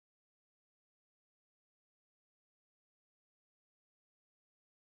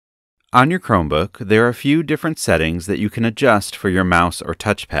On your Chromebook, there are a few different settings that you can adjust for your mouse or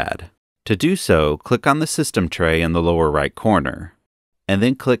touchpad. To do so, click on the system tray in the lower right corner, and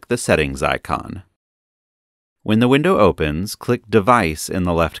then click the settings icon. When the window opens, click Device in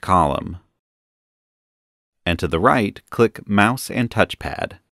the left column. And to the right, click Mouse and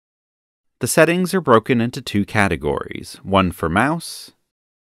Touchpad. The settings are broken into two categories, one for mouse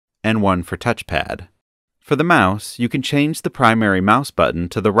and one for touchpad. For the mouse, you can change the primary mouse button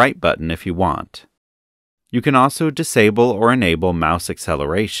to the right button if you want. You can also disable or enable mouse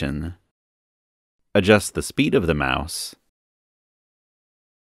acceleration, adjust the speed of the mouse,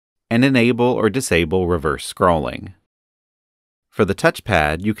 and enable or disable reverse scrolling. For the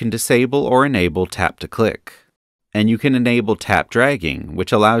touchpad, you can disable or enable tap to click, and you can enable tap dragging,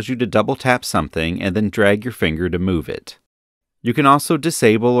 which allows you to double tap something and then drag your finger to move it. You can also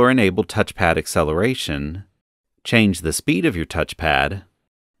disable or enable touchpad acceleration, change the speed of your touchpad,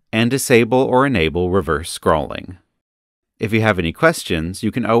 and disable or enable reverse scrolling. If you have any questions,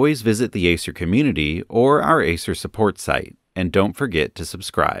 you can always visit the Acer community or our Acer support site, and don't forget to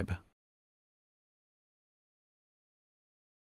subscribe.